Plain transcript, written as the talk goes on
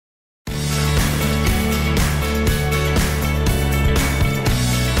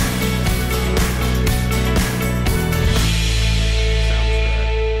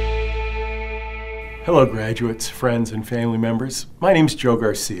Hello graduates, friends, and family members. My name's Joe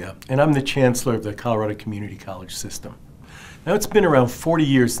Garcia, and I'm the Chancellor of the Colorado Community College System. Now, it's been around 40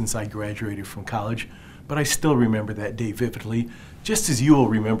 years since I graduated from college, but I still remember that day vividly, just as you will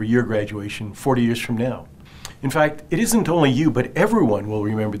remember your graduation 40 years from now. In fact, it isn't only you, but everyone will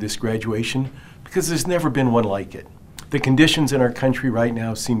remember this graduation because there's never been one like it. The conditions in our country right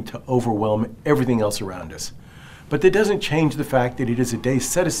now seem to overwhelm everything else around us. But that doesn't change the fact that it is a day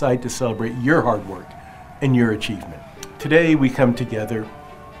set aside to celebrate your hard work and your achievement. Today we come together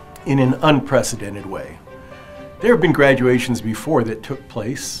in an unprecedented way. There have been graduations before that took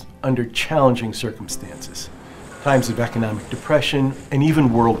place under challenging circumstances, times of economic depression and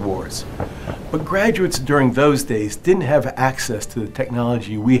even world wars. But graduates during those days didn't have access to the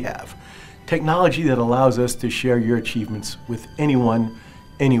technology we have, technology that allows us to share your achievements with anyone,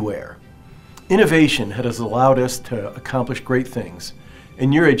 anywhere. Innovation has allowed us to accomplish great things,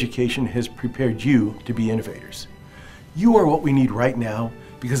 and your education has prepared you to be innovators. You are what we need right now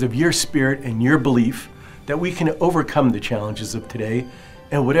because of your spirit and your belief that we can overcome the challenges of today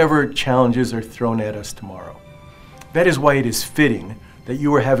and whatever challenges are thrown at us tomorrow. That is why it is fitting that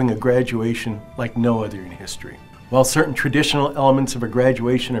you are having a graduation like no other in history. While certain traditional elements of a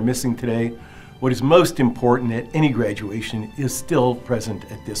graduation are missing today, what is most important at any graduation is still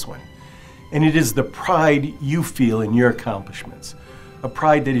present at this one. And it is the pride you feel in your accomplishments, a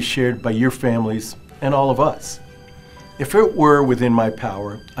pride that is shared by your families and all of us. If it were within my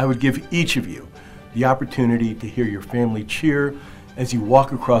power, I would give each of you the opportunity to hear your family cheer as you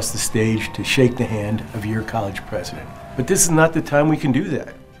walk across the stage to shake the hand of your college president. But this is not the time we can do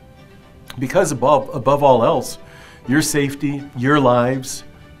that. Because above all else, your safety, your lives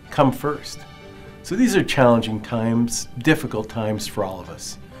come first. So these are challenging times, difficult times for all of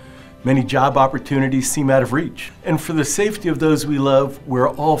us. Many job opportunities seem out of reach. And for the safety of those we love,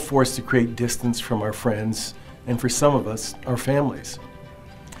 we're all forced to create distance from our friends, and for some of us, our families.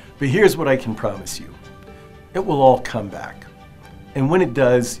 But here's what I can promise you. It will all come back. And when it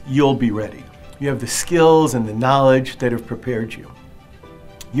does, you'll be ready. You have the skills and the knowledge that have prepared you.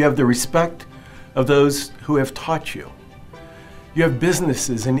 You have the respect of those who have taught you. You have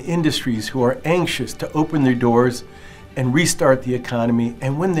businesses and industries who are anxious to open their doors and restart the economy,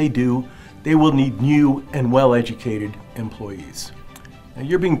 and when they do, they will need new and well-educated employees. Now,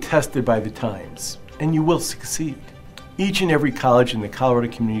 you're being tested by the times, and you will succeed. Each and every college in the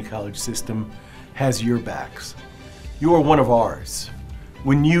Colorado Community College System has your backs. You are one of ours.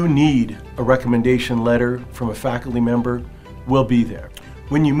 When you need a recommendation letter from a faculty member, we'll be there.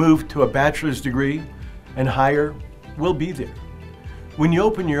 When you move to a bachelor's degree and higher, we'll be there. When you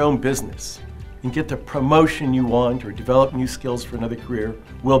open your own business and get the promotion you want or develop new skills for another career,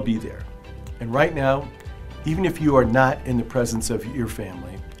 we'll be there. And right now, even if you are not in the presence of your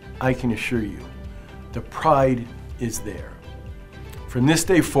family, I can assure you, the pride is there. From this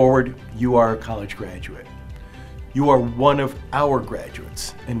day forward, you are a college graduate. You are one of our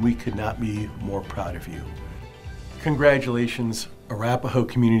graduates, and we could not be more proud of you. Congratulations, Arapahoe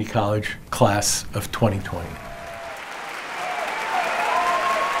Community College, class of 2020.